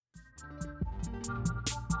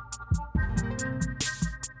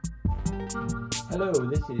Hello,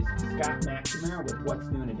 this is Scott McNamara with What's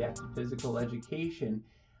New in Adaptive Physical Education.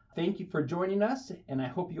 Thank you for joining us, and I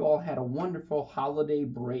hope you all had a wonderful holiday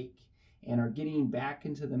break and are getting back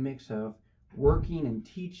into the mix of working and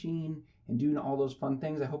teaching and doing all those fun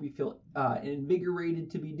things. I hope you feel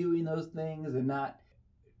invigorated to be doing those things and not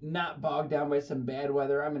bogged down by some bad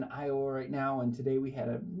weather. I'm in Iowa right now, and today we had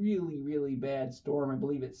a really bad storm. I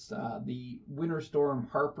believe it's the winter storm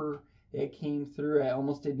Harper. It came through. I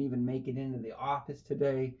almost didn't even make it into the office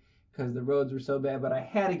today because the roads were so bad, but I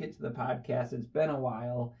had to get to the podcast. It's been a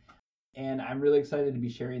while, and I'm really excited to be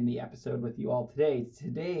sharing the episode with you all today.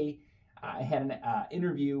 Today, I had an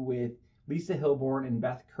interview with Lisa Hilborn and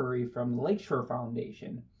Beth Curry from the Lakeshore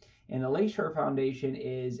Foundation. And the Lakeshore Foundation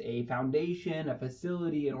is a foundation, a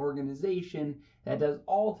facility, an organization that does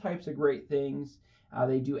all types of great things.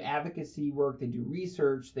 They do advocacy work, they do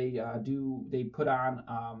research, they put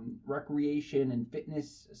on recreation and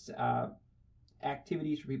fitness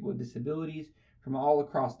activities for people with disabilities from all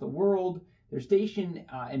across the world. They're stationed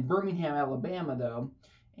in Birmingham, Alabama, though,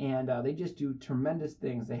 and they just do tremendous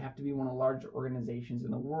things. They have to be one of the larger organizations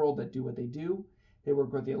in the world that do what they do. They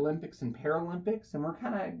work with the Olympics and Paralympics, and we're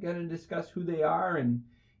kind of going to discuss who they are and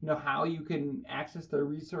how you can access their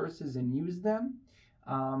resources and use them.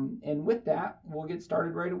 And with that, we'll get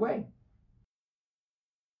started right away.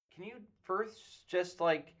 Can you first just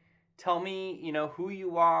tell me, who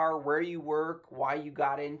you are, where you work, why you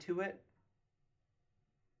got into it?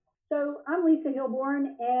 So I'm Lisa Hilborn,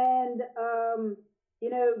 and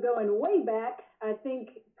going way back, I think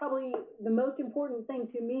probably the most important thing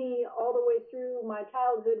to me all the way through my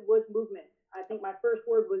childhood was movement. I think my first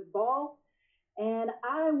word was ball, and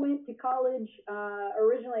I went to college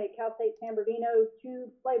originally at Cal State San Bernardino to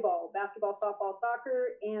play ball, basketball, softball,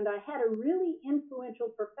 soccer, and I had a really influential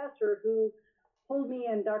professor who pulled me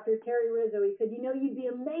in, Dr. Terry Rizzo. He said, you'd be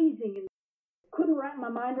amazing. And couldn't wrap my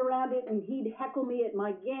mind around it, and he'd heckle me at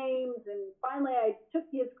my games, and finally I took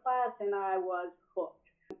his class and I was hooked.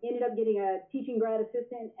 Ended up getting a teaching grad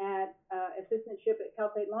assistant at assistantship at Cal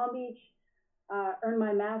State Long Beach, earned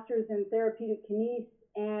my master's in therapeutic kinese,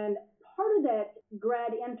 and part of that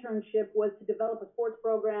grad internship was to develop a sports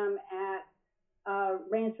program at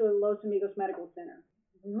Rancho Los Amigos Medical Center.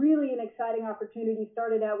 Really an exciting opportunity.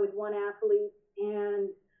 Started out with one athlete, and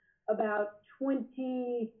about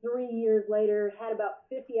 23 years later, had about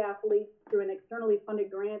 50 athletes through an externally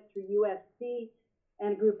funded grant through USC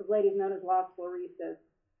and a group of ladies known as Las Floristas.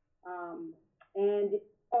 And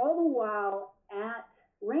all the while at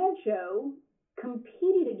Rancho,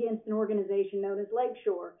 competed against an organization known as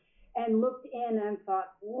Lakeshore, and looked in and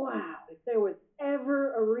thought, wow, if there was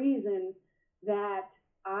ever a reason that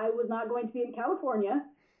I was not going to be in California,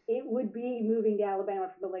 it would be moving to Alabama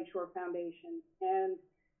for the Lakeshore Foundation. And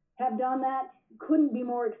have done that. Couldn't be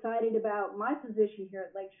more excited about my position here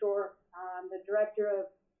at Lakeshore. I'm the director of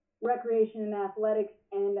recreation and athletics,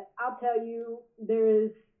 and I'll tell you, there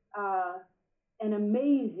is an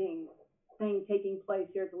amazing thing taking place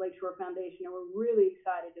here at the Lakeshore Foundation, and we're really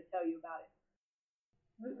excited to tell you about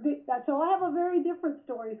it. So I have a very different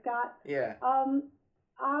story, Scott. Yeah.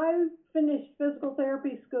 I finished physical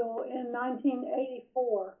therapy school in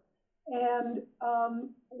 1984 and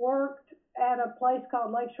worked at a place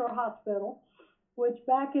called Lakeshore Hospital, which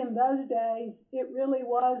back in those days, it really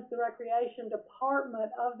was the recreation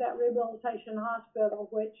department of that rehabilitation hospital,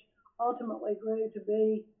 which ultimately grew to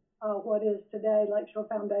be what is today Lakeshore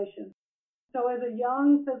Foundation. So as a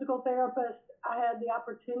young physical therapist, I had the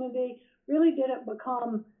opportunity, really didn't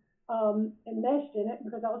become enmeshed in it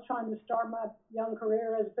because I was trying to start my young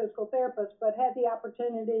career as a physical therapist, but had the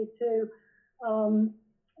opportunity to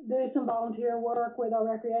do some volunteer work with our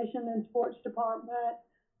recreation and sports department.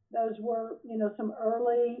 Those were, some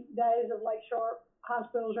early days of Lakeshore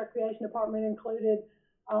Hospital's recreation department included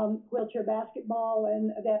wheelchair basketball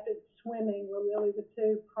and adaptive swimming were really the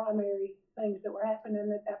two primary things that were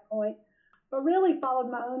happening at that point. But really followed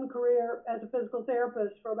my own career as a physical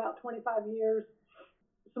therapist for about 25 years.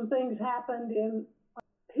 Some things happened in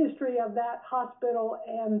history of that hospital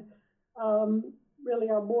and really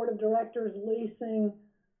our board of directors leasing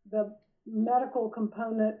the medical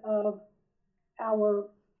component of our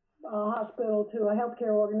hospital to a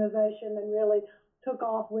healthcare organization and really took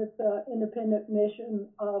off with the independent mission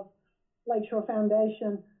of Lakeshore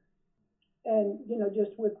Foundation. And,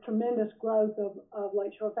 just with tremendous growth of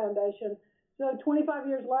Lakeshore Foundation. So 25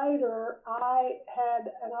 years later, I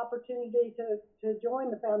had an opportunity to join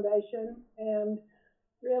the foundation and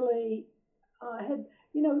really had,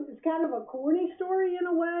 it's kind of a corny story in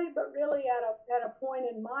a way, but really at a point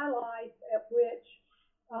in my life at which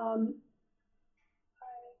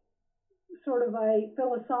sort of a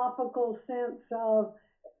philosophical sense of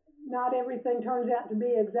not everything turns out to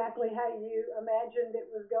be exactly how you imagined it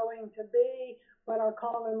was going to be, but our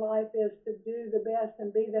call in life is to do the best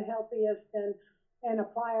and be the healthiest and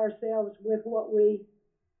apply ourselves with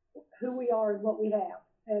who we are and what we have.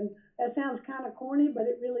 And that sounds kind of corny, but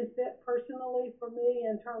it really fit personally for me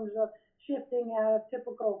in terms of shifting out of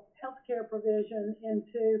typical healthcare provision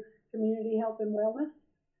into community health and wellness.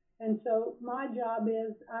 And so my job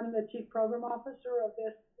is I'm the chief program officer of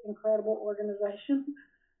this incredible organization.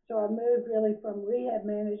 So I moved really from rehab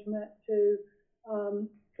management to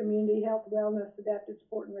community health, wellness, adaptive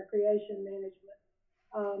sport, and recreation management.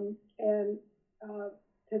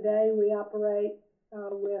 Today we operate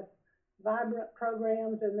with vibrant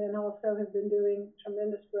programs, and then also have been doing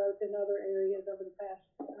tremendous growth in other areas over the past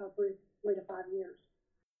 3 to 5 years.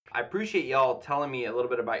 I appreciate y'all telling me a little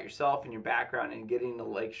bit about yourself and your background and getting the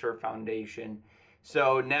Lakeshore Foundation.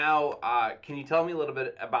 So now, can you tell me a little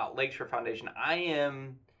bit about Lakeshore Foundation? I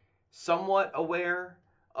am somewhat aware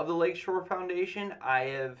of the Lakeshore Foundation. I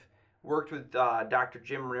have worked with Dr.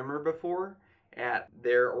 Jim Rimmer before at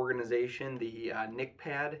their organization, the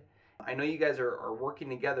NICPAD. I know you guys are working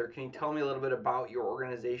together. Can you tell me a little bit about your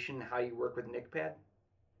organization, how you work with NICPAD?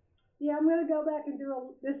 Yeah, I'm going to go back and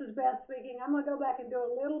this is Beth speaking, I'm going to go back and do a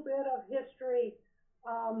little bit of history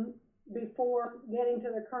before getting to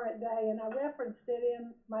the current day, and I referenced it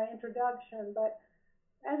in my introduction, but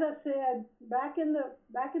as I said, back in the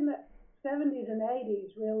 70s and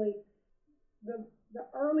 80s, really, the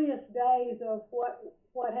earliest days of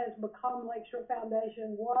what has become Lakeshore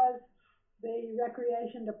Foundation was the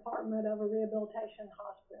recreation department of a rehabilitation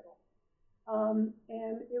hospital.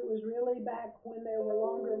 And it was really back when there were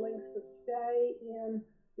longer lengths of stay in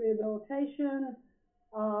rehabilitation.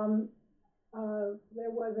 There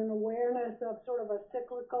was an awareness of sort of a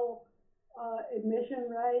cyclical admission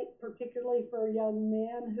rate, particularly for young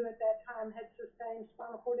men who at that time had sustained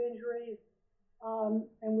spinal cord injuries,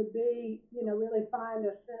 and would be, really find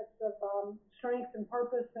a sense of strength and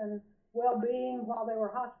purpose and well-being while they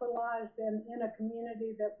were hospitalized and in a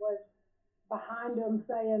community that was behind them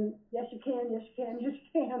saying, yes, you can, yes, you can, yes,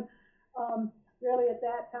 you can. Really at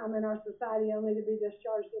that time in our society, only to be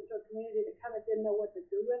discharged into a community that kind of didn't know what to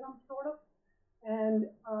do with them, sort of.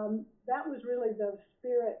 And that was really the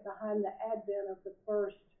spirit behind the advent of the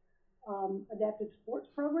first adaptive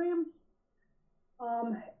sports programs.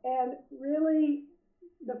 And really,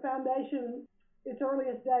 the foundation, its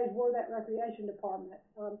earliest days were that recreation department.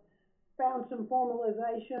 Found some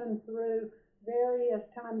formalization through various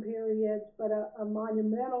time periods, but a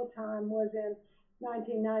monumental time was in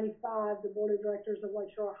 1995. The board of directors of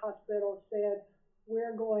Lakeshore Hospital said,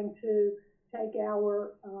 we're going to take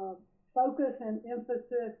our focus and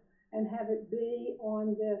emphasis and have it be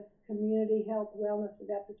on this community health, wellness,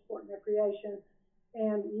 adaptive sport, and recreation,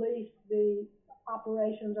 and lease the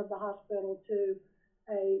operations of the hospital to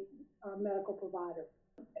a medical provider.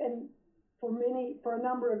 And for a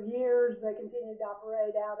number of years, they continued to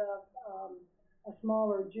operate out of a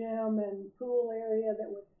smaller gym and pool area that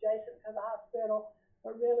was adjacent to the hospital,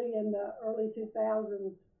 but really in the early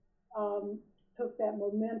 2000s took that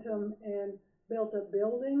momentum and built a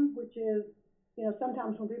building, which is,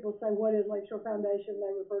 sometimes when people say, what is Lakeshore Foundation, they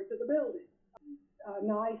refer to the building.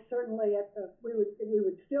 Nice, certainly we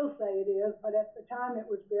would still say it is, but at the time it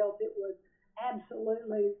was built, it was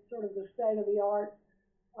absolutely sort of the state-of-the-art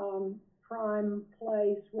prime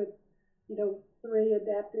place with,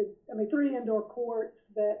 3 indoor courts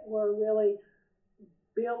that were really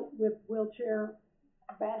built with wheelchair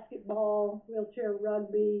basketball, wheelchair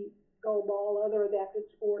rugby, goalball, other adaptive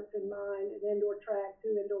sports in mind, an indoor track,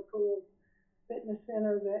 2 indoor pools, fitness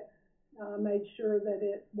center that made sure that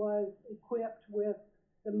it was equipped with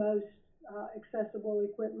the most accessible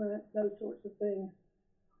equipment, those sorts of things.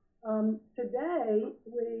 Today,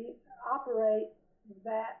 we operate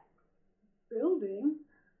that building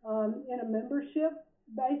in a membership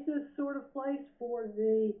basis sort of place for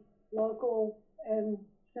the local and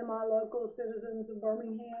semi-local citizens of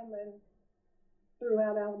Birmingham and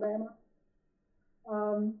throughout Alabama.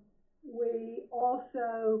 We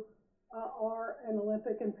also are an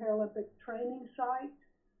Olympic and Paralympic training site.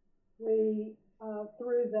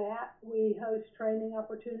 Through that, we host training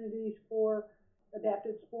opportunities for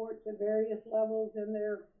adaptive sports at various levels in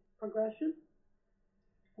their progression.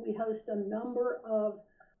 We host a number of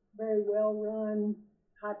very well-run,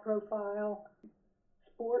 high-profile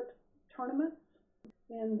sport tournaments.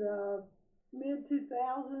 In the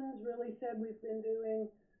mid-2000s, really said we've been doing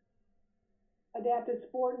adaptive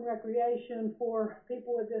sport and recreation for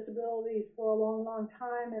people with disabilities for a long, long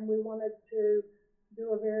time, and we wanted to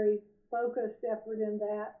do a very focused effort in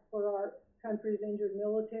that for our country's injured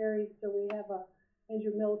military. So we have a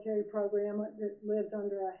injured military program that lives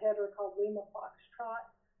under a header called Lima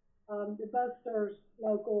Foxtrot. It both serves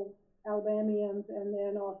local Alabamians and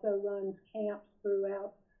then also runs camps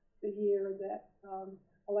throughout the year that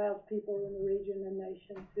allows people in the region and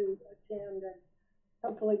nation to attend and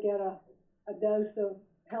hopefully get a dose of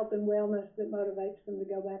health and wellness that motivates them to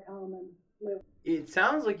go back home and live. It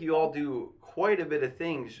sounds like you all do quite a bit of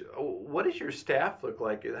things. What does your staff look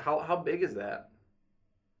like? How big is that?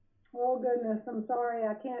 Oh goodness, I'm sorry,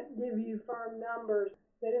 I can't give you firm numbers.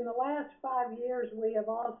 But in the last 5 years, we have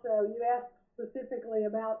also, you asked specifically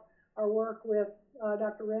about our work with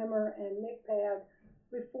Dr. Rimmer and NCPAD.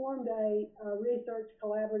 We formed a research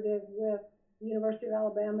collaborative with the University of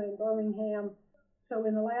Alabama in Birmingham. So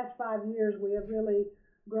in the last 5 years, we have really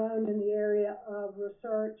grown in the area of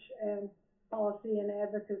research and policy and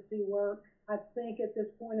advocacy work. I think at this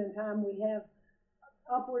point in time, we have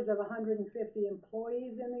upwards of 150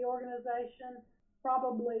 employees in the organization,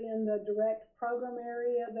 probably in the direct program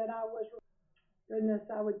area that I was,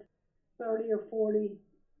 I would 30 or 40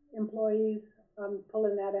 employees. I'm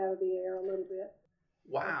pulling that out of the air a little bit.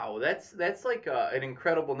 Wow, that's like an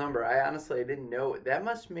incredible number. I honestly didn't know. That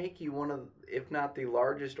must make you one of, if not the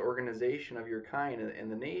largest organization of your kind in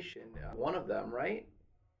the nation. One of them, right?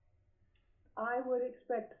 I would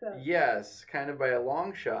expect so. Yes, kind of by a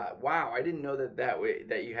long shot. Wow, I didn't know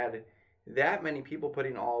that you had that many people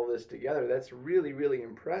putting all of this together. That's really, really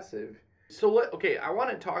impressive. So, okay, I want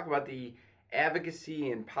to talk about the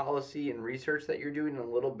advocacy and policy and research that you're doing in a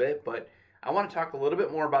little bit, but I want to talk a little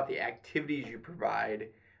bit more about the activities you provide.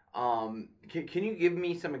 Can you give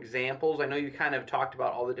me some examples? I know you kind of talked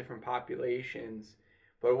about all the different populations,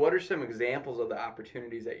 but what are some examples of the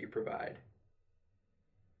opportunities that you provide?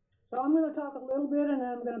 So I'm going to talk a little bit, and then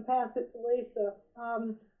I'm going to pass it to Lisa.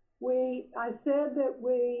 I said that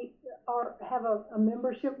we have a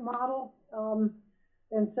membership model,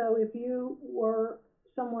 and so if you were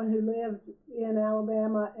someone who lived in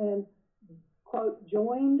Alabama and, quote,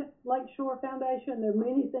 joined Lakeshore Foundation, there are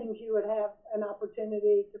many things you would have an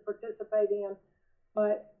opportunity to participate in.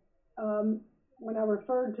 But when I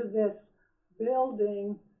referred to this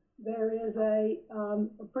building, there is a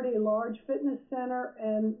pretty large fitness center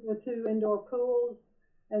and the 2 indoor pools,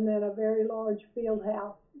 and then a very large field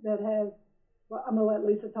house that has, well, I'm going to let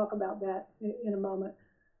Lisa talk about that in a moment.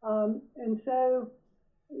 And so,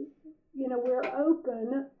 you know, we're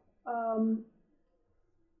open,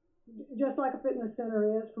 just like a fitness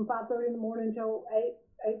center is, from 5:30 in the morning until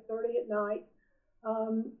 8:30 at night.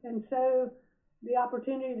 And so the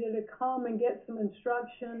opportunity to come and get some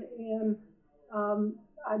instruction in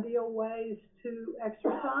ideal ways to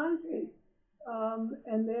exercise,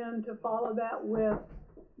 and then to follow that with a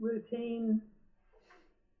routine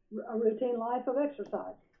life of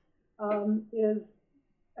exercise, is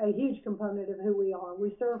a huge component of who we are.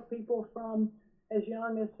 We serve people from as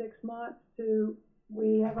young as 6 months to,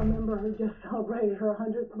 we have a member who just celebrated her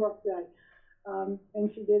 100th birthday,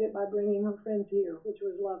 and she did it by bringing her friends here, which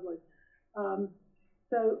was lovely.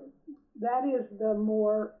 So that is the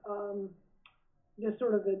more just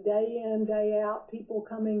sort of the day in, day out, people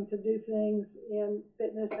coming to do things in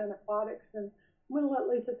fitness and aquatics. And I'm going to let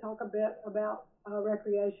Lisa talk a bit about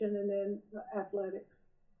recreation and then athletics.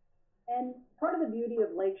 And part of the beauty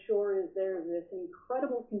of Lakeshore is there's this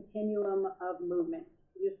incredible continuum of movement.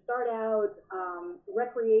 You start out,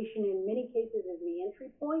 recreation in many cases is the entry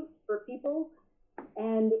point for people.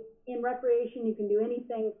 And in recreation, you can do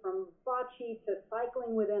anything from bocce to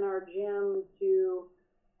cycling within our gym to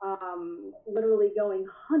literally going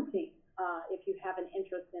hunting if you have an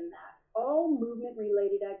interest in that. All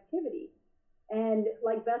movement-related activity. And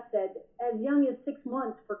like Beth said, as young as 6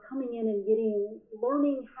 months for coming in and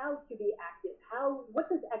learning how to be active. What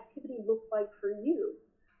does activity look like for you?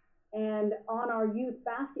 And on our youth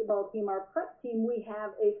basketball team, our prep team, we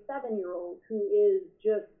have a 7-year-old who is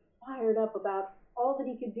just fired up about all that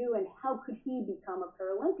he could do and how could he become a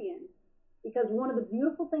Paralympian. Because one of the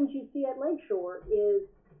beautiful things you see at Lakeshore is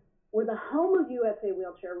we're the home of USA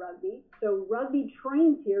Wheelchair Rugby. So rugby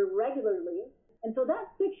trains here regularly. And so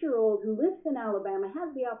that 6-year-old who lives in Alabama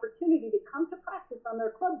has the opportunity to come to practice on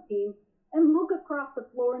their club team and look across the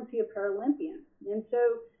floor and see a Paralympian. And so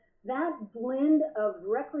that blend of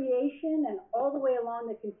recreation and all the way along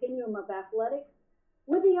the continuum of athletics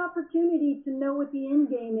with the opportunity to know what the end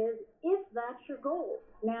game is if that's your goal.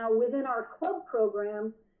 Now, within our club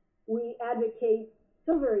program, we advocate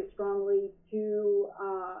so very strongly to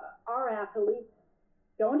our athletes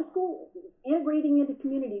going to school, integrating into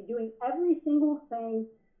community, doing every single thing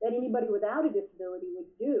that anybody without a disability would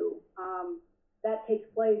do. That takes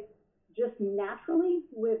place just naturally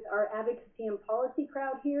with our advocacy and policy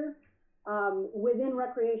crowd here. Within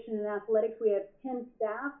recreation and athletics, we have 10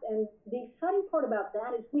 staff, and the exciting part about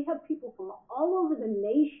that is we have people from all over the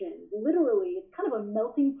nation, literally, it's kind of a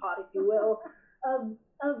melting pot, if you will,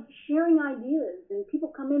 of sharing ideas, and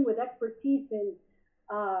people come in with expertise in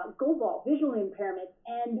goal ball, visual impairment,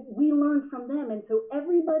 and we learn from them, and so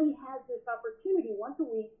everybody has this opportunity once a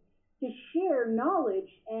week to share knowledge,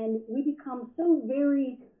 and we become so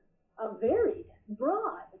very varied,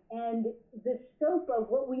 broad, and the scope of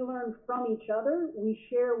what we learn from each other, we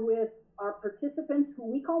share with our participants,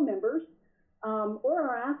 who we call members, or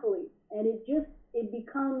our athletes, and it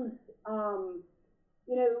becomes,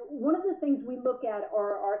 one of the things we look at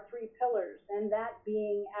are our three pillars, and that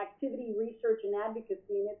being activity, research, and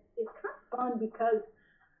advocacy, and it's kind of fun because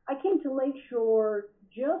I came to Lakeshore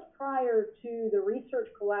just prior to the Research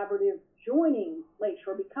Collaborative joining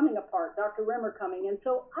Lakeshore, becoming a part, Dr. Rimmer coming, and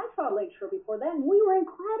so I saw Lakeshore before that, and we were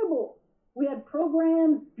incredible. We had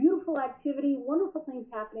programs, beautiful activity, wonderful things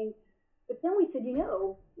happening, but then we said,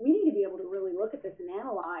 we need to be able to really look at this and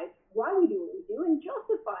analyze why we do what we do and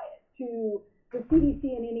justify it to the CDC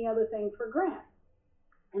and any other thing for grants.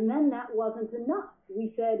 And then that wasn't enough.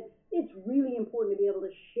 We said, it's really important to be able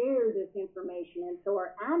to share this information, and so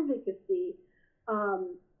our advocacy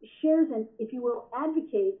shares and, if you will,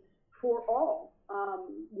 advocates for all.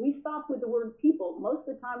 We stop with the word people. Most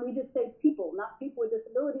of the time we just say people, not people with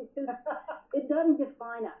disabilities, because it doesn't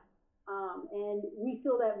define us. And we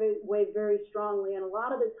feel that way very strongly. And a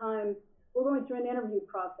lot of the time we're going through an interview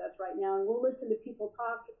process right now, and we'll listen to people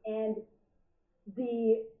talk, and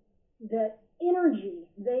the energy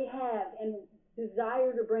they have and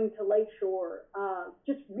desire to bring to Lakeshore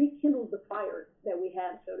just rekindles the fire that we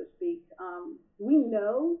have, so to speak. We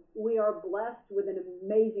know we are blessed with an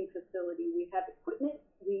amazing facility. We have equipment,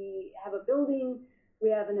 we have a building, we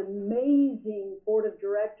have an amazing board of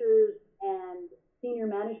directors and senior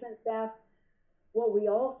management staff. What we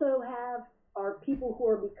also have are people who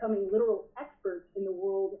are becoming literal experts in the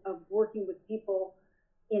world of working with people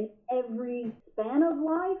in every span of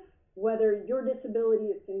life, whether your disability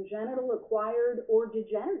is congenital, acquired, or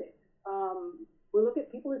degenerative. We look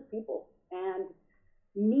at people as people and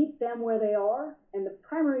meet them where they are. And the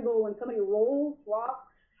primary goal when somebody rolls, walks,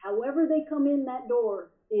 however they come in that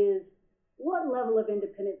door, is what level of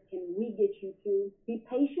independence can we get you to? Be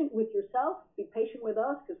patient with yourself, be patient with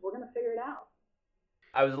us, because we're going to figure it out.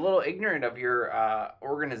 I was a little ignorant of your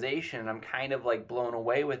organization. I'm kind of like blown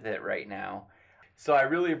away with it right now. So I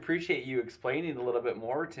really appreciate you explaining a little bit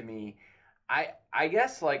more to me. I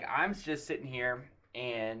guess like I'm just sitting here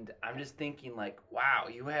and I'm just thinking like, wow,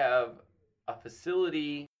 you have a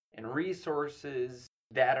facility and resources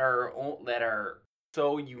that are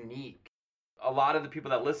so unique. A lot of the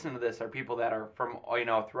people that listen to this are people that are from,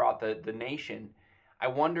 throughout the nation. I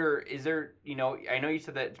wonder, is there, I know you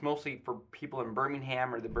said that it's mostly for people in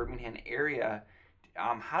Birmingham or the Birmingham area.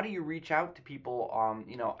 How do you reach out to people,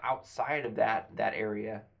 outside of that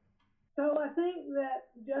area? So I think that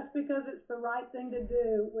just because it's the right thing to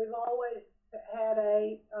do, we've always had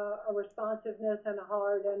a responsiveness and a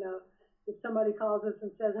heart, and if somebody calls us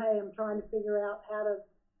and says, hey, I'm trying to figure out how to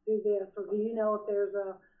do this, or do you know if there's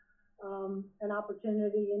an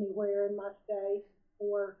opportunity anywhere in my state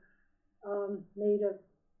for me to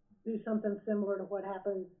do something similar to what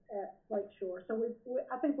happens at Lakeshore. So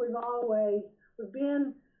I think we've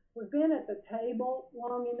been at the table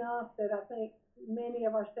long enough that I think many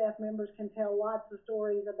of our staff members can tell lots of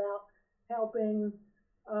stories about helping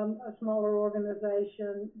a smaller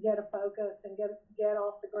organization get a focus and get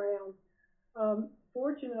off the ground.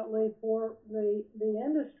 Fortunately for the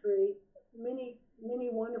industry, many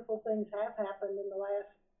wonderful things have happened in the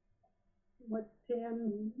last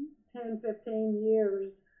 10, 15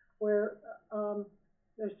 years, where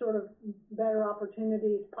there's sort of better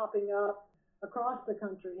opportunities popping up across the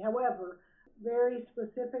country. However, very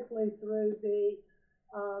specifically through the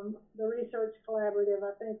Research Collaborative,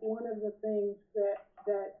 I think one of the things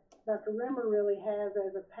that Dr. Rimmer really has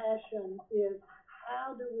as a passion is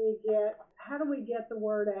how do we get the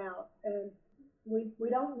word out? And we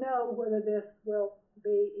don't know whether this will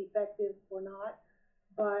be effective or not,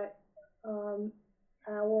 but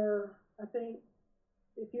I think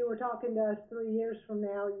if you were talking to us 3 years from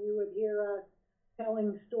now, you would hear us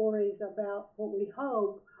telling stories about what we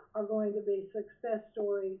hope are going to be success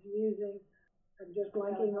stories using, I'm just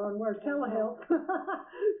blanking on words, telehealth.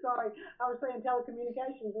 Sorry, I was saying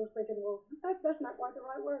telecommunications. I was thinking, well, that's not quite the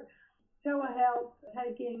right word. Telehealth,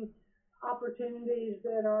 taking opportunities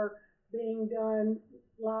that are being done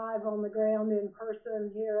live on the ground in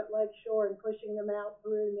person here at Lakeshore and pushing them out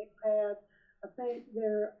through NICPAD I think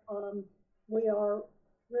we are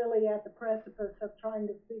really at the precipice of trying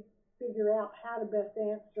to figure out how to best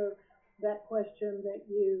answer that question that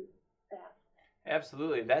you asked.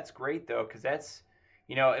 Absolutely. That's great, though, because that's,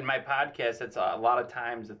 in my podcast, that's a lot of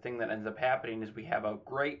times the thing that ends up happening is we have a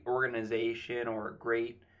great organization or a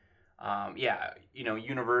great,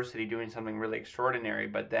 university doing something really extraordinary,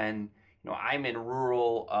 but then, I'm in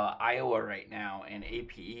rural Iowa right now, and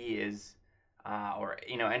APE is,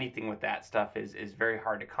 anything with that stuff is very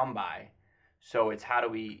hard to come by. So it's how do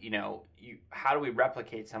we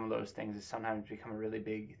replicate some of those things has sometimes become a really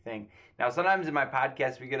big thing. Now, sometimes in my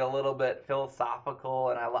podcast we get a little bit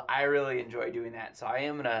philosophical, and I really enjoy doing that. So I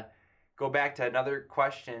am gonna go back to another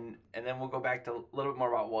question, and then we'll go back to a little bit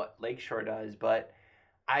more about what Lakeshore does. But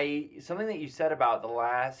something that you said about the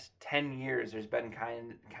last 10 years, there's been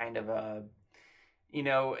kind of a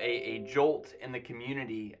jolt in the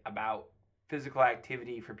community about physical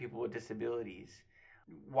activity for people with disabilities.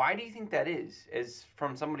 Why do you think that is? As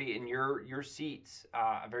from somebody in your seats,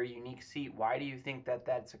 a very unique seat, why do you think that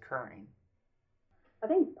that's occurring? I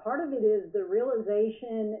think part of it is the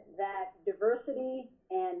realization that diversity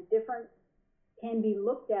and difference can be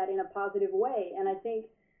looked at in a positive way. And I think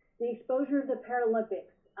the exposure of the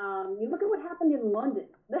Paralympics, you look at what happened in London.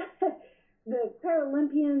 The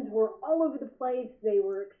Paralympians were all over the place. They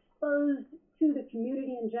were exposed to the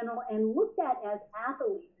community in general and looked at as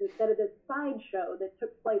athletes instead of this sideshow that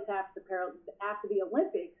took place after the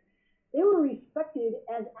Olympics. They were respected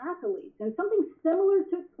as athletes, and something similar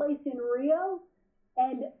took place in Rio.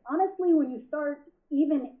 And honestly, when you start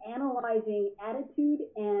even analyzing attitude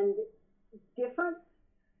and difference,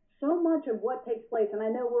 so much of what takes place, and I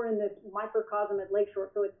know we're in this microcosm at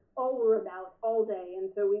Lakeshore, so it's all we're about all day,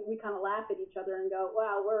 and so we kind of laugh at each other and go,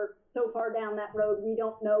 wow, we're so far down that road, we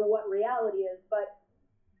don't know what reality is. But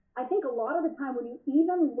I think a lot of the time when you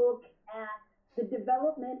even look at the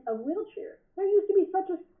development of wheelchairs, there used to be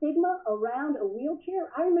such a stigma around a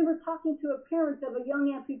wheelchair. I remember talking to a parent of a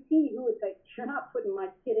young amputee who would say, you're not putting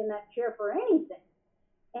my kid in that chair for anything.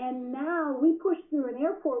 And now we push through an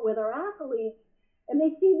airport with our athletes, and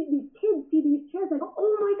these kids see these chairs and they go,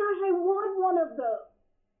 oh my gosh, I want one of those.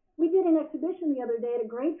 We did an exhibition the other day at a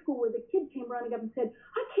grade school where the kid came running up and said,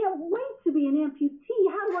 I can't wait to be an amputee.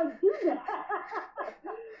 How do I do that?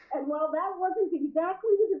 And while that wasn't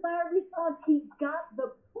exactly the desired response, he got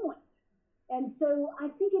the point. And so I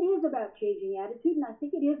think it is about changing attitude, and I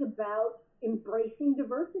think it is about embracing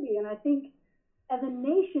diversity. And I think as a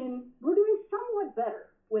nation, we're doing somewhat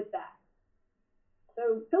better with that.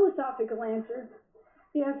 So philosophical answer.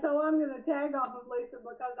 Yeah, so I'm going to tag off of Lisa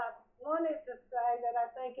because I wanted to say that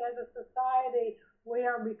I think as a society we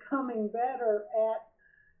are becoming better at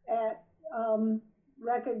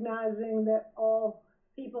recognizing that all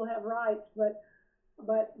people have rights, but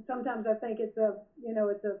sometimes I think it's a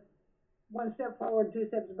one step forward, two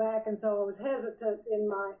steps back, and so I was hesitant in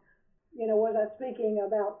my was I speaking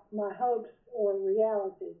about my hopes or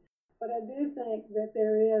reality. But I do think that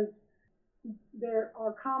there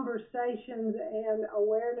are conversations and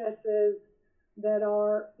awarenesses that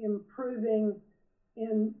are improving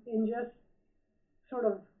in just sort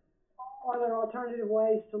of, are there alternative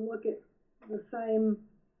ways to look at the same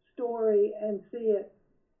story and see it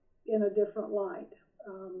in a different light.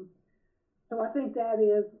 So I think that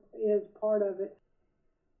is part of it.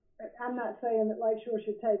 I'm not saying that Lakeshore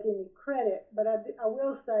should take any credit, but I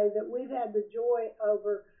will say that we've had the joy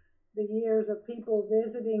over the years of people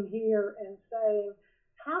visiting here and saying,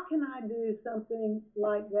 how can I do something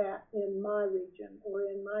like that in my region or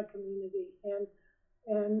in my community?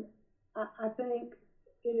 And I think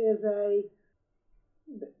there's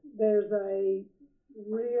a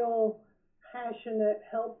real passionate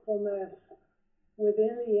helpfulness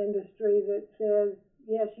within the industry that says,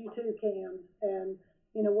 yes, you too can. And,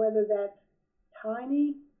 whether that's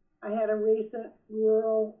tiny, I had a recent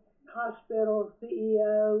rural hospital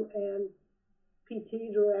CEO and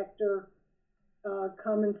PT director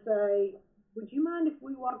come and say, would you mind if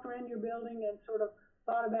we walked around your building and sort of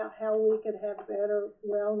thought about how we could have better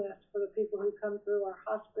wellness for the people who come through our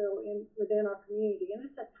hospital within our community? And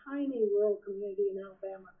it's a tiny rural community in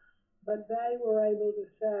Alabama, but they were able to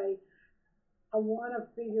say, I want to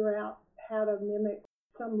figure out how to mimic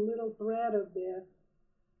some little thread of this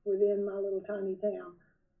within my little tiny town.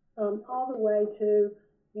 All the way to,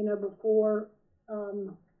 before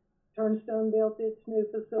Turnstone built its new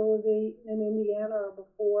facility in Indiana, or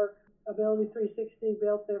before Ability 360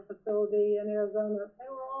 built their facility in Arizona, they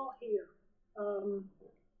were all here,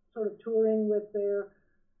 sort of touring with their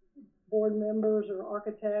board members or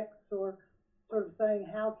architects, or sort of saying,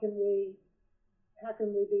 how can we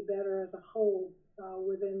be better as a whole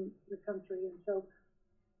within the country. And so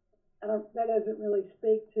that doesn't really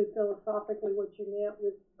speak to philosophically what you meant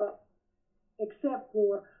with, but except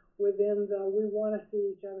for within the we want to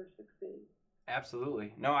see each other succeed.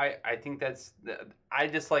 Absolutely. No, I think I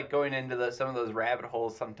just like going into some of those rabbit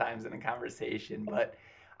holes sometimes in a conversation, but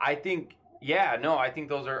I think, yeah, no, I think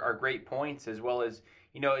those are great points, as well as,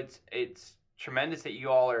 it's tremendous that you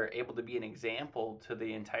all are able to be an example to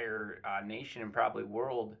the entire nation and probably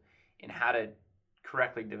world in how to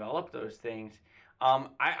correctly develop those things.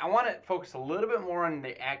 I want to focus a little bit more on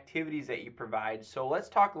the activities that you provide. So let's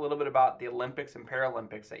talk a little bit about the Olympics and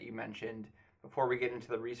Paralympics that you mentioned before we get into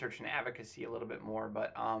the research and advocacy a little bit more.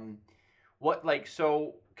 But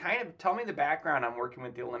so kind of tell me the background on working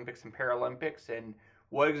with the Olympics and Paralympics and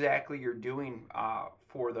what exactly you're doing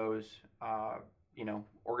for those,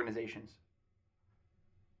 organizations.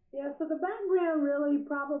 Yeah, so the background really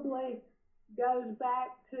probably goes back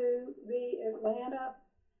to the Atlanta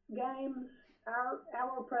Games.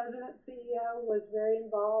 Our president, CEO, was very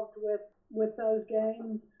involved with those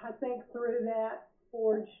games. I think through that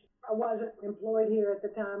forged, I wasn't employed here at the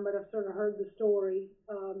time, but I've sort of heard the story,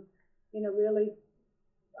 really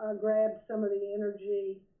grabbed some of the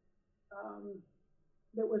energy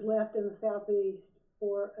that was left in the Southeast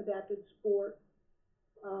for adapted sport,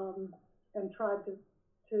 and tried to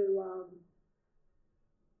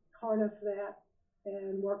harness that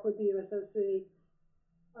and work with the USOC.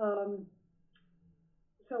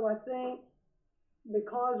 So I think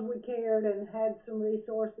because we cared and had some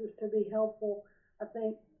resources to be helpful, I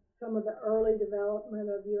think some of the early development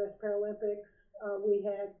of U.S. Paralympics, we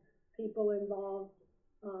had people involved.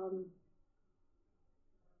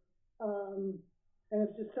 And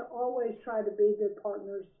it's just to always try to be good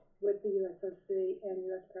partners with the USOC and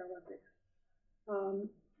U.S. Paralympics.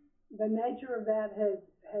 The nature of that has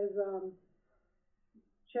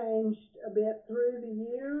changed a bit through the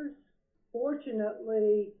years.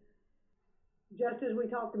 Fortunately, just as we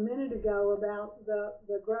talked a minute ago about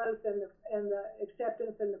the growth and the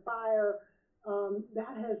acceptance and the fire,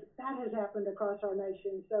 that has happened across our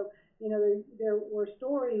nation. So, there were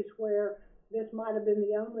stories where this might have been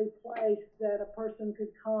the only place that a person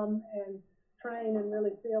could come and train and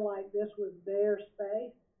really feel like this was their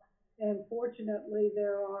space. And fortunately,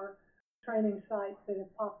 there are training sites that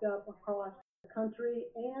have popped up across the country.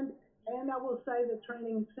 And I will say the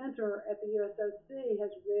training center at the USOC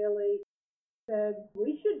has really said,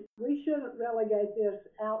 we shouldn't relegate this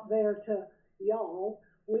out there to y'all.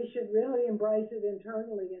 We should really embrace it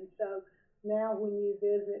internally. And so now when you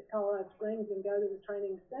visit Colorado Springs and go to the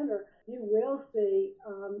training center, you will see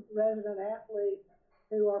resident athletes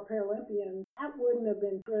who are Paralympians. That wouldn't have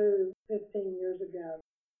been true 15 years ago.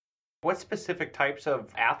 What specific types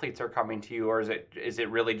of athletes are coming to you, or is it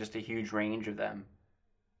really just a huge range of them?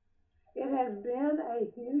 It has been a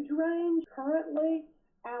huge range. Currently,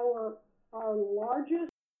 our largest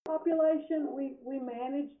population, we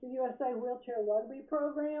manage the USA Wheelchair Rugby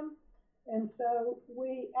program, and so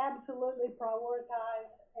we absolutely prioritize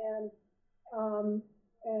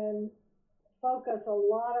and focus a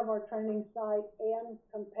lot of our training sites and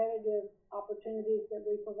competitive opportunities that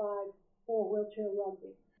we provide for wheelchair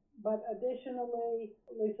rugby. But additionally,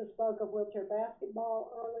 Lisa spoke of wheelchair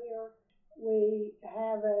basketball earlier. We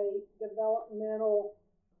have a developmental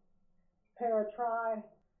para-tri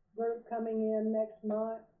group coming in next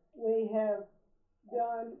month. We have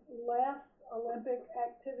done less Olympic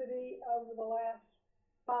activity over the last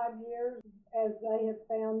 5 years as they have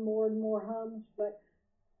found more and more homes, but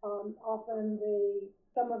often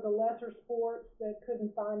some of the lesser sports that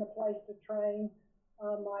couldn't find a place to train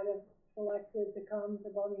might have selected to come to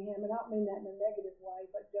Birmingham. And I don't mean that in a negative way,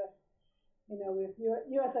 but just, if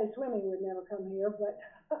USA Swimming would never come here, but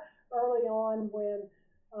early on when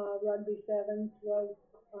Rugby Sevens was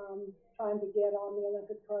trying to get on the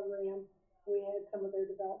Olympic program, we had some of their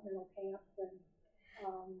developmental camps and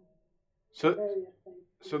various things.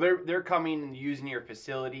 So they're coming and using your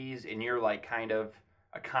facilities, and you're like kind of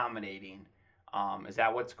accommodating. Is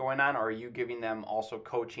that what's going on, or are you giving them also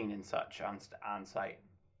coaching and such on site?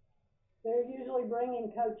 They're usually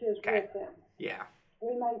bringing coaches with them. Yeah.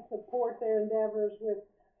 We may support their endeavors with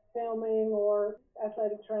filming or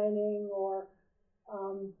athletic training,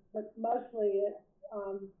 but mostly it's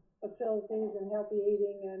facilities and healthy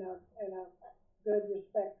eating and a good,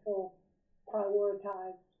 respectful,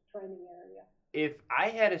 prioritized training area. If I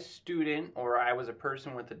had a student or I was a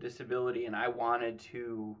person with a disability and I wanted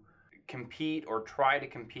to compete or try to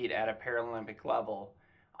compete at a Paralympic level,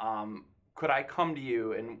 could I come to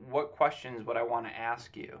you, and what questions would I want to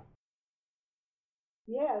ask you?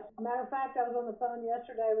 Yes. Matter of fact, I was on the phone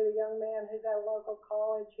yesterday with a young man who's at a local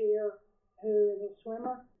college here, who is a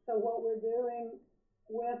swimmer. So what we're doing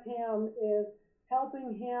with him is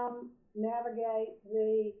helping him navigate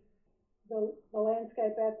the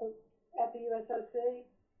landscape at the USOC,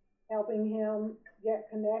 helping him get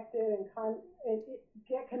connected and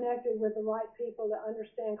get connected with the right people to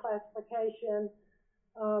understand classification,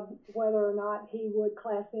 whether or not he would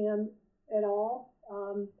class in at all,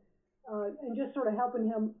 and just sort of helping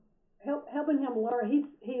him learn.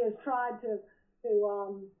 He has tried to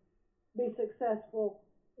be successful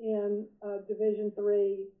in Division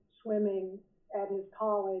III swimming at his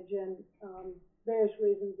college, and various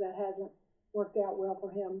reasons that hasn't worked out well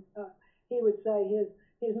for him. He would say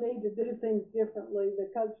his need to do things differently, the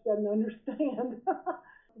coach doesn't understand.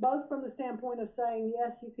 Both from the standpoint of saying,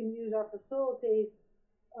 yes, you can use our facilities.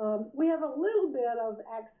 We have a little bit of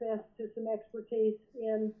access to some expertise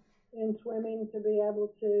in swimming to be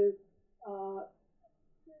able to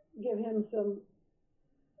give him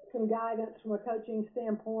some guidance from a coaching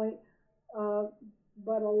standpoint,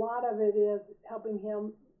 but a lot of it is helping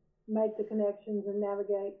him make the connections and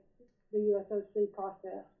navigate the USOC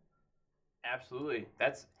process. Absolutely,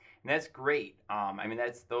 that's great. I mean,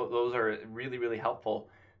 those are really, really helpful.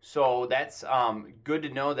 So that's good to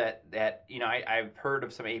know that I've heard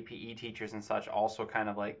of some APE teachers and such also kind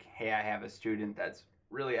of like, hey, I have a student that's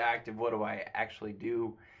really active. What do I actually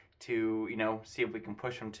do to see if we can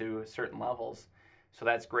push them to certain levels? So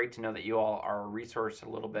that's great to know that you all are a resource a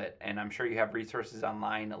little bit, and I'm sure you have resources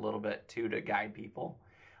online a little bit too to guide people.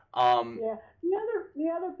 Yeah. The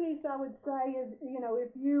other piece I would say is, if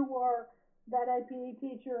you were that APE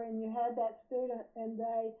teacher and you had that student and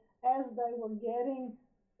as they were getting,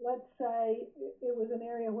 let's say it was an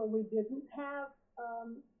area where we didn't have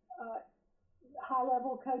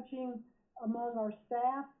high-level coaching among our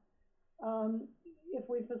staff, if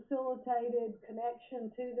we facilitated connection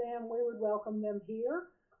to them, we would welcome them here.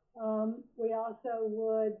 We also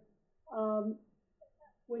would,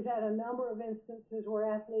 we've had a number of instances where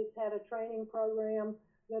athletes had a training program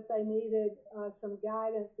that they needed some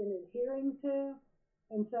guidance in adhering to,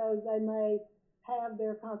 and so they may have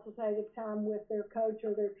their consultative time with their coach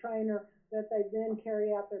or their trainer that they then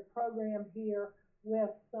carry out their program here with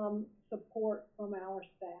some support from our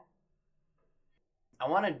staff. I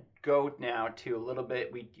want to go now to a little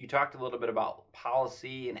bit, you talked a little bit about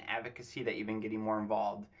policy and advocacy that you've been getting more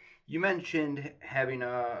involved. You mentioned having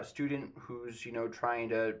a student who's, trying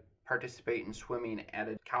to participate in swimming at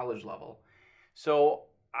a college level. So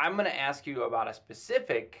I'm going to ask you about a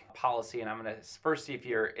specific policy, and I'm going to first see if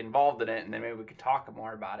you're involved in it, and then maybe we could talk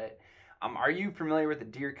more about it. Are you familiar with the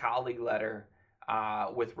Dear Colleague letter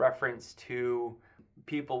with reference to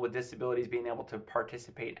people with disabilities being able to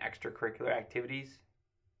participate in extracurricular activities?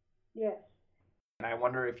 Yes. And I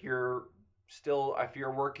wonder if you're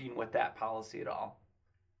working with that policy at all.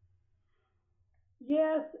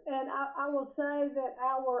 Yes, and I will say that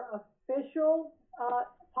our official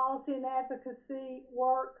policy and advocacy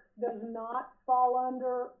work does not fall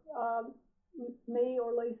under me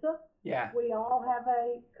or Lisa. Yeah. We all have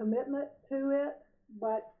a commitment to it,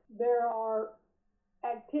 but there are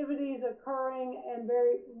activities occurring and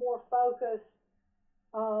very more focused,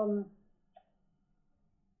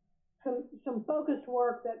 some focused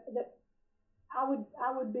work that I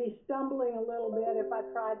would be stumbling a little bit if I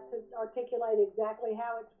tried to articulate exactly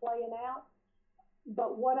how it's playing out.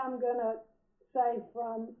 But what I'm going to say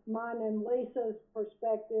from mine and Lisa's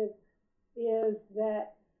perspective is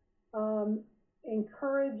that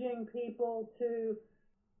encouraging people to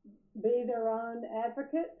be their own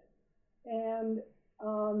advocate and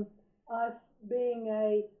us being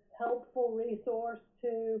a helpful resource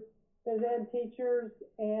to phys ed teachers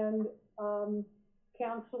and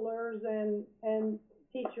counselors and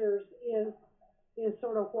teachers is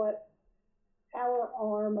sort of what our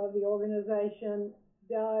arm of the organization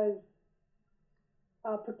does,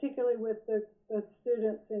 particularly with the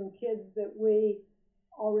students and kids that we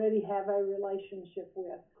already have a relationship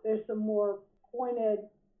with. There's some more pointed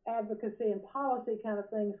advocacy and policy kind of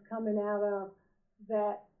things coming out of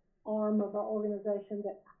that arm of our organization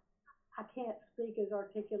that I can't speak as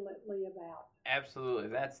articulately about. Absolutely.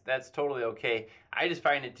 That's totally okay. I just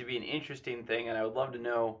find it to be an interesting thing, and I would love to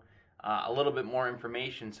know a little bit more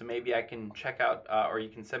information. So maybe I can check out, or you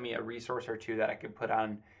can send me a resource or two that I could put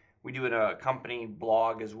on. We do a company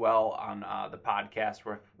blog as well on the podcast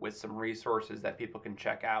with some resources that people can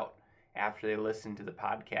check out after they listen to the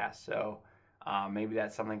podcast. So maybe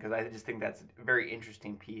that's something, because I just think that's a very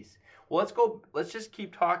interesting piece. Well, let's just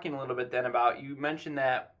keep talking a little bit then about, you mentioned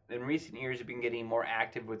that in recent years you've been getting more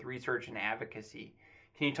active with research and advocacy.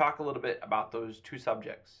 Can you talk a little bit about those two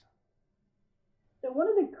subjects? So one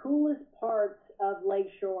of the coolest parts of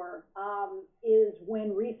Lakeshore is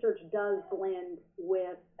when research does blend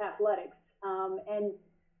with athletics. And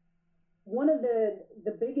one of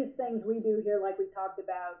the biggest things we do here, like we talked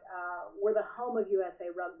about, we're the home of USA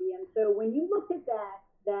Rugby. And so when you looked at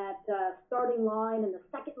that starting line and the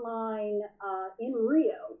second line in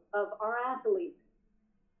Rio of our athletes,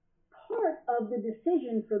 part of the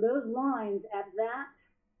decision for those lines at that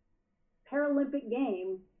Paralympic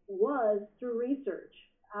game was through research.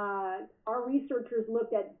 Our researchers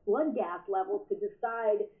looked at blood gas levels to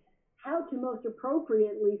decide how to most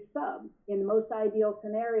appropriately sub in the most ideal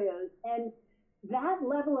scenarios. And that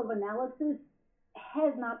level of analysis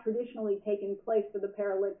has not traditionally taken place for the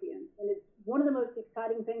Paralympians. And it's one of the most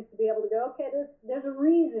exciting things to be able to go, okay, there's a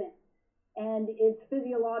reason. And it's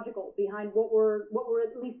physiological behind what we're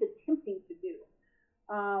at least attempting to do.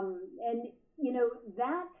 And, you know,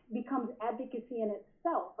 that becomes advocacy in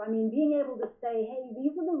itself. I mean, being able to say, hey,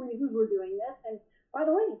 these are the reasons we're doing this. And by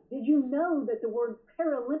the way, did you know that the word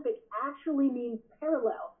Paralympic actually means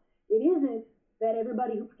parallel? It isn't that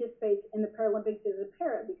everybody who participates in the Paralympics is a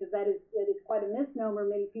para, because that is quite a misnomer.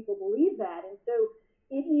 Many people believe that. And so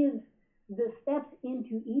it is the steps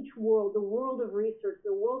into each world, the world of research,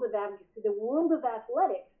 the world of advocacy, the world of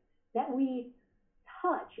athletics that we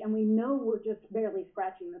touch, and we know we're just barely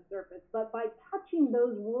scratching the surface. But by touching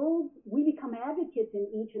those worlds, we become advocates in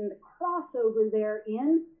each, and the crossover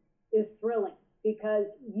therein is thrilling, because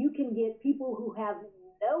you can get people who have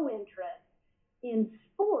no interest in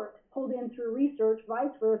sport pulled in through research,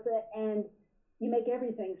 vice versa, and you make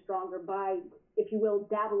everything stronger by, if you will,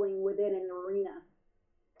 dabbling within an arena.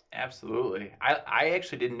 Absolutely. I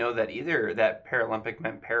actually didn't know that either, that Paralympic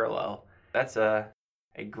meant parallel. That's a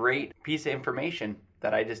great piece of information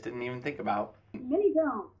that I just didn't even think about. Many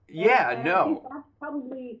don't. Yeah, and no. I think that's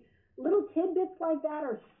probably, little tidbits like that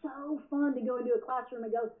are so fun to go into a classroom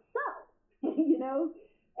and go, so, you know,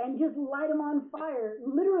 and just light them on fire.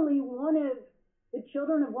 Literally, one of the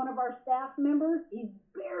children of one of our staff members, he's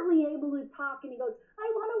barely able to talk, and he goes, I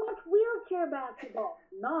want to watch wheelchair basketball,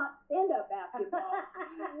 not stand-up basketball.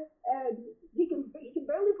 And he can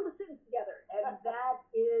barely put a sentence together, and that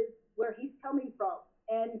is where he's coming from.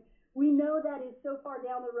 And we know that is so far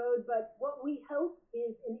down the road, but what we hope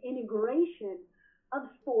is an integration of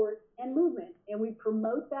sport and movement, and we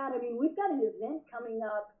promote that. I mean, we've got an event coming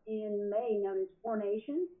up in May known as Four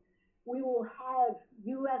Nations. We will have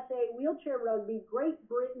USA Wheelchair Rugby, Great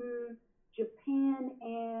Britain, Japan,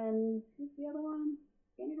 and who's the other one?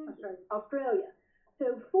 Canada? Australia.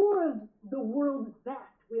 So 4 of the world's best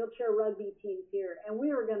wheelchair rugby teams here, and we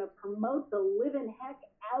are going to promote the living heck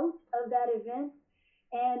out of that event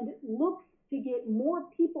and look to get more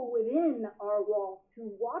people within our walls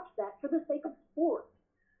to watch that for the sake of sport.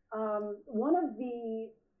 One of the,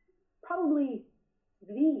 probably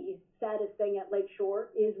the saddest thing at Lakeshore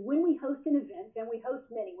is when we host an event, and we host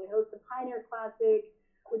many. We host the Pioneer Classic,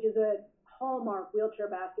 which is a hallmark wheelchair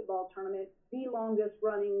basketball tournament, the longest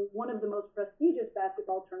running, one of the most prestigious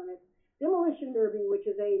basketball tournaments, Demolition Derby, which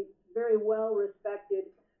is a very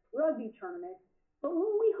well-respected rugby tournament. But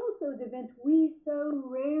when we host those events, we so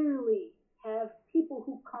rarely have people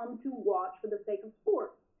who come to watch for the sake of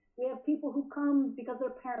sport. We have people who come because they're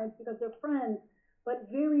parents, because they're friends, but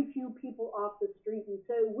very few people off the street. And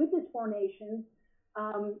so with this Four Nations,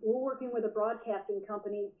 we're working with a broadcasting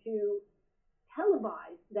company to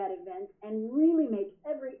televise that event and really make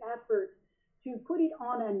every effort to put it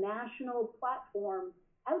on a national platform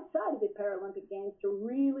outside of the Paralympic Games to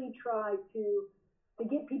really try to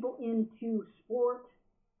get people into sport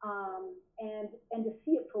and to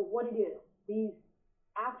see it for what it is. These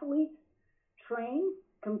athletes train,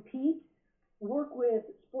 compete, work with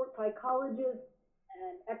sport psychologists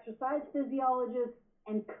and exercise physiologists,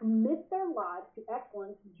 and commit their lives to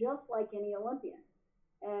excellence just like any Olympian.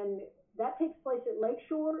 And that takes place at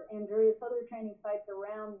Lakeshore and various other training sites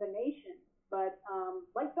around the nation. But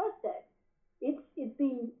like Beth said, it's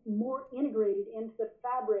being more integrated into the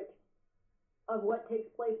fabric of what takes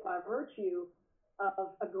place by virtue of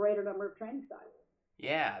a greater number of training sites.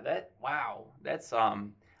 Yeah, that's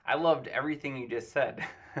I loved everything you just said.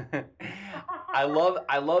 I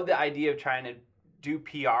love the idea of trying to do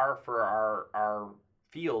PR for our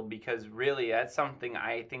field, because really that's something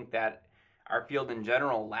I think that our field in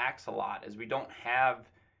general lacks a lot, is we don't have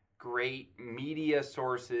great media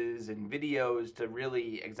sources and videos to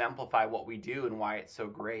really exemplify what we do and why it's so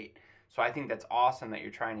great. So I think that's awesome that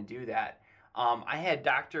you're trying to do that. I had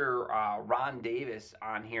Dr. Ron Davis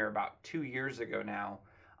on here about 2 years ago now,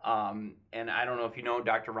 and I don't know if you know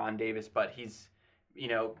Dr. Ron Davis, but he's,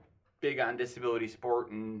 big on disability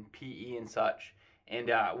sport and PE and such. And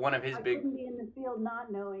one of his I big couldn't be in the field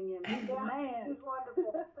not knowing him. He's the man. He's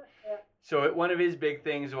wonderful. Yeah. So one of his big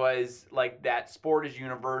things was like that sport is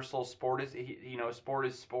universal. Sport is sport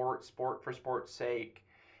is sport. Sport for sport's sake,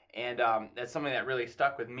 and that's something that really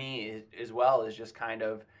stuck with me as well. Is just kind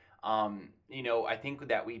of I think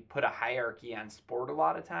that we put a hierarchy on sport a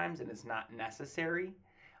lot of times, and it's not necessary.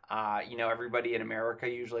 Everybody in America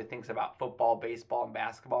usually thinks about football, baseball, and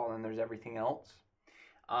basketball, and then there's everything else.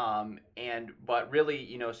 But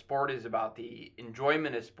really, sport is about the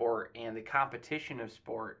enjoyment of sport and the competition of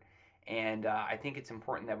sport. And I think it's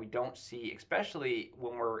important that we don't see, especially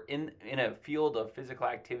when we're in a field of physical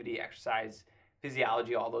activity, exercise,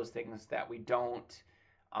 physiology, all those things, that we don't,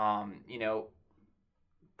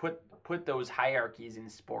 put those hierarchies in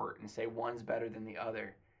sport and say one's better than the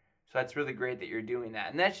other. So that's really great that you're doing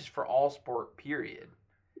that, and that's just for all sport, period.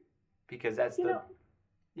 Because that's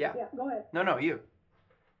Yeah, go ahead. No, you.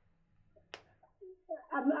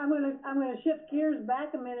 I'm gonna shift gears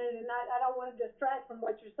back a minute, and I don't want to distract from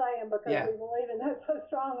what you're saying because we believe in that so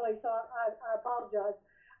strongly. So I apologize.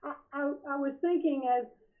 I was thinking as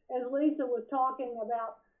Lisa was talking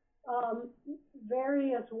about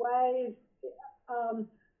various ways.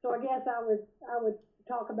 So I guess I would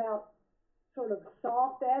talk about sort of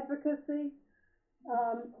soft advocacy.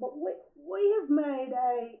 But we have made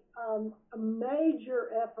a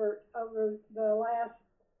major effort over the last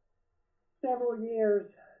several years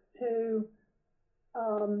to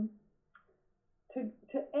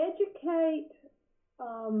educate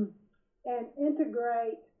and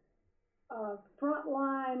integrate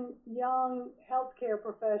frontline young healthcare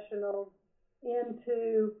professionals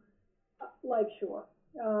into Lakeshore.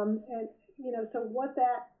 And so what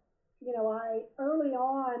that, I early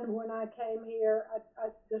on when I came here, I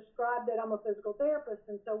described that I'm a physical therapist,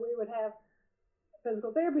 and so we would have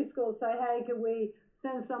physical therapy schools say, hey, could we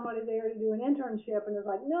send somebody there to do an internship? And it's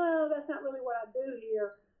like, no, that's not really what I do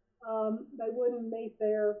here. They wouldn't meet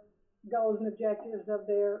their goals and objectives of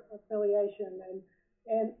their affiliation.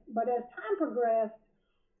 But as time progressed,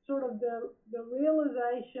 sort of the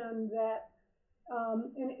realization that,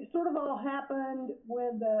 and it sort of all happened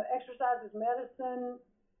when the exercise is medicine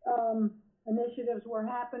initiatives were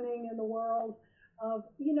happening in the world of,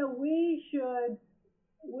 we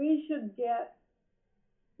should get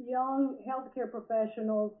young healthcare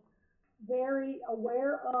professionals very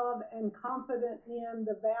aware of and confident in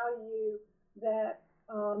the value that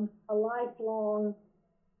a lifelong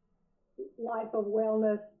life of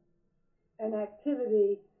wellness and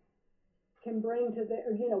activity can bring to their,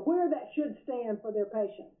 where that should stand for their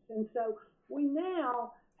patients. And so we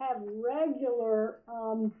now have regular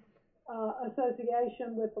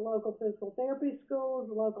association with the local physical therapy schools,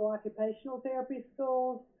 the local occupational therapy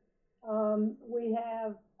schools. We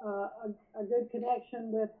have a good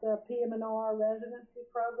connection with the PM&R residency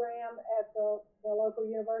program at the local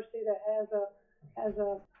university that has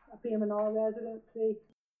a PM&R residency.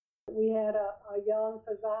 We had a young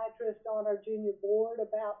physiatrist on our junior board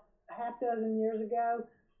about a half dozen years ago,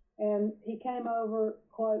 and he came over,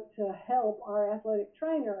 quote, to help our athletic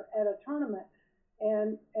trainer at a tournament,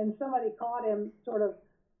 and somebody caught him sort of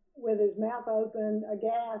with his mouth open,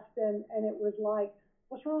 aghast, and it was like,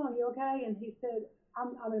 what's wrong? You okay? And he said,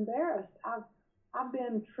 I'm embarrassed. I've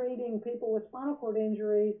been treating people with spinal cord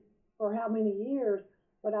injuries for how many years,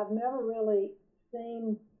 but I've never really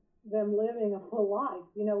seen them living a full life.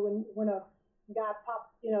 When a guy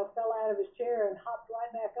fell out of his chair and hopped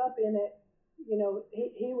right back up in it,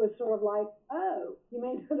 he was sort of like, oh, you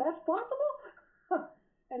mean that's possible?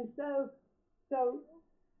 And so,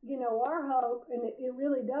 our hope, and it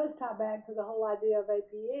really does tie back to the whole idea of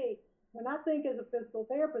APE. When I think as a physical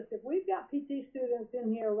therapist, if we've got PT students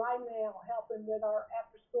in here right now helping with our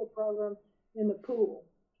after-school program in the pool,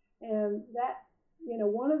 and that,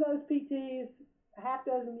 one of those PTs a half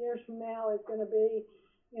dozen years from now is going to be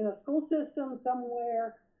in a school system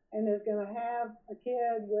somewhere and is going to have a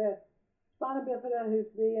kid with spina bifida who's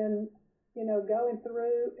being, going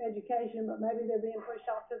through education, but maybe they're being pushed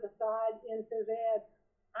off to the side in phys ed.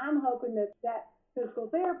 I'm hoping that physical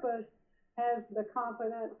therapist has the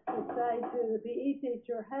confidence to say to the PE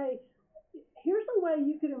teacher, hey, here's a way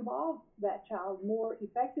you could involve that child more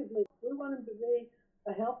effectively. We want him to be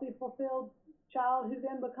a healthy, fulfilled child who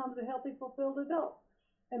then becomes a healthy, fulfilled adult.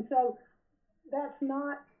 And so that's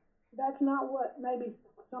not what maybe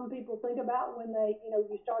some people think about when they,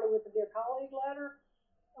 you started with the Dear Colleague letter,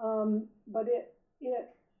 but it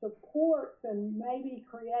supports and maybe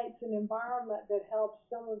creates an environment that helps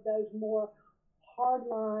some of those more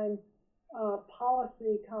hardline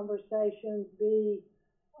policy conversations be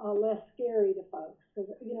less scary to folks. Because,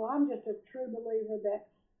 I'm just a true believer that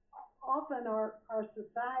often our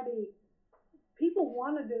society, people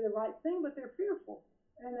want to do the right thing, but they're fearful,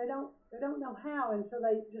 and they don't know how, and so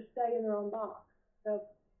they just stay in their own box. So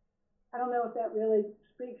I don't know if that really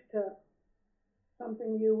speaks to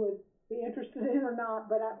something you would be interested in or not,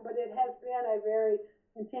 but it has been a very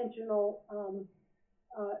intentional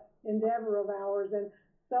endeavor of ours, and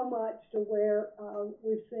so much to where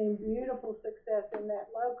we've seen beautiful success in that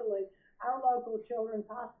locally. Our local children's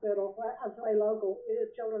hospital, well, I say local, it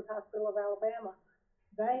is Children's Hospital of Alabama.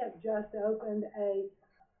 They have just opened a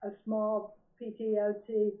small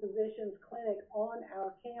PTOT physician's clinic on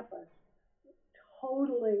our campus,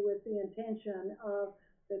 totally with the intention of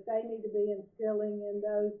that they need to be instilling in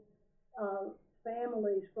those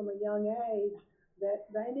families from a young age that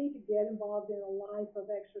they need to get involved in a life of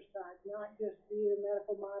exercise, not just be the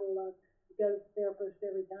medical model of go to the therapist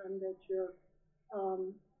every time that you're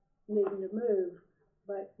needing to move,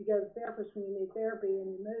 but you go to the therapist when you need therapy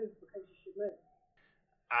and you move because you should move.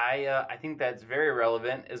 I think that's very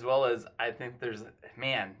relevant, as well as I think there's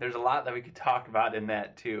a lot that we could talk about in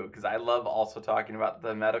that too, because I love also talking about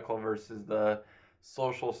the medical versus the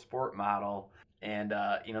social sport model and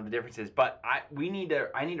the differences. But I need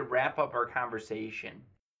to wrap up our conversation.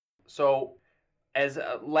 So as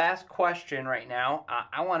a last question right now,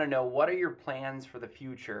 I want to know, what are your plans for the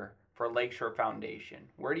future for Lakeshore Foundation?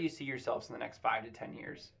 Where do you see yourselves in the next 5 to 10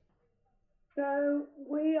 years? So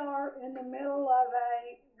we are in the middle of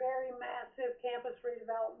a very massive campus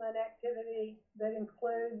redevelopment activity that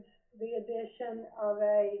includes the addition of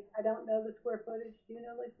I don't know the square footage, do you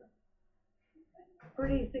know, Lisa?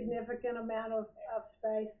 Pretty significant amount of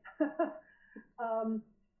space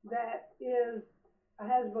that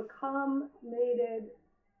has become needed,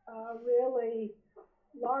 really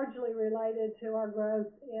largely related to our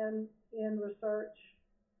growth in research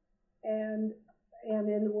and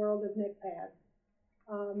in the world of NCPAD.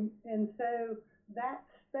 And so that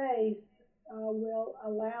space will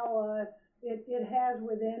allow us, it has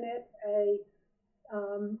within it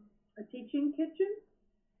a teaching kitchen.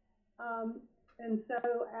 And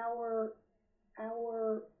so our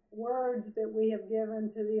words that we have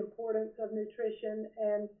given to the importance of nutrition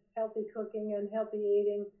and healthy cooking and healthy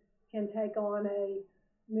eating can take on a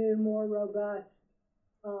new, more robust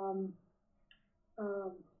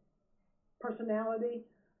personality,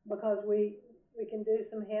 because we can do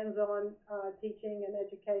some hands-on teaching and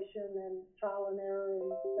education and trial and error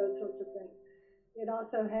and those sorts of things. It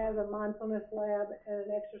also has a mindfulness lab and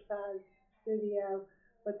an exercise studio,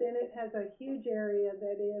 but then it has a huge area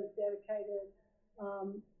that is dedicated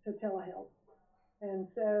to telehealth. And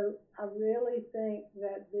so I really think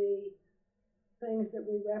that the things that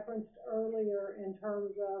we referenced earlier in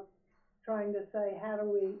terms of trying to say, how do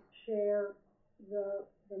we share the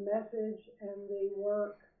message and the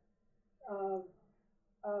work of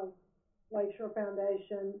Lakeshore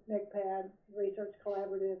Foundation, NCPAD, Research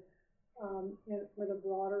Collaborative, with a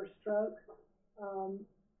broader stroke,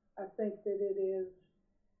 I think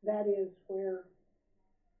that is where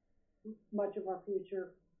much of our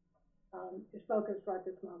future is focused right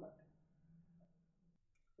this moment.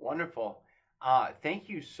 Wonderful. Thank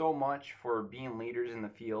you so much for being leaders in the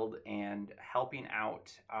field and helping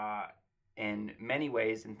out in many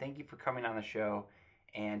ways. And thank you for coming on the show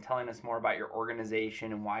and telling us more about your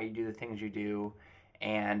organization and why you do the things you do,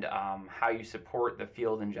 and how you support the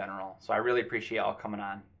field in general. So I really appreciate y'all coming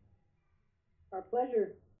on. Our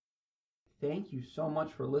pleasure. Thank you so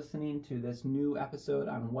much for listening to this new episode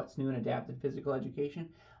on What's New in Adapted Physical Education.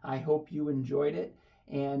 I hope you enjoyed it.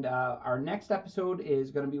 And our next episode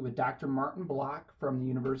is going to be with Dr. Martin Block from the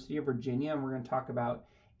University of Virginia, and we're going to talk about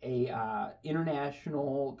a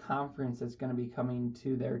international conference that's going to be coming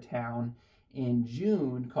to their town in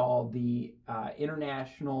June called the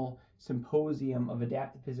International Symposium of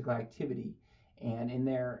Adaptive Physical Activity. And in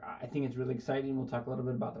there, I think it's really exciting. We'll talk a little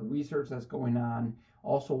bit about the research that's going on,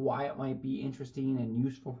 also why it might be interesting and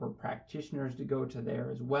useful for practitioners to go to there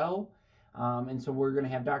as well. And so we're going to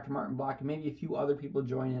have Dr. Martin Block and maybe a few other people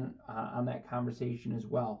join in on that conversation as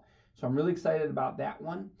well. So I'm really excited about that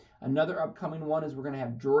one. Another upcoming one is we're going to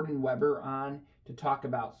have Jordan Weber on to talk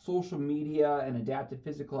about social media and adaptive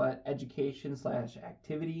physical education /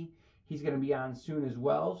 activity. He's going to be on soon as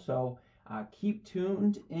well. So keep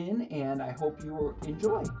tuned in, and I hope you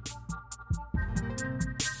enjoy.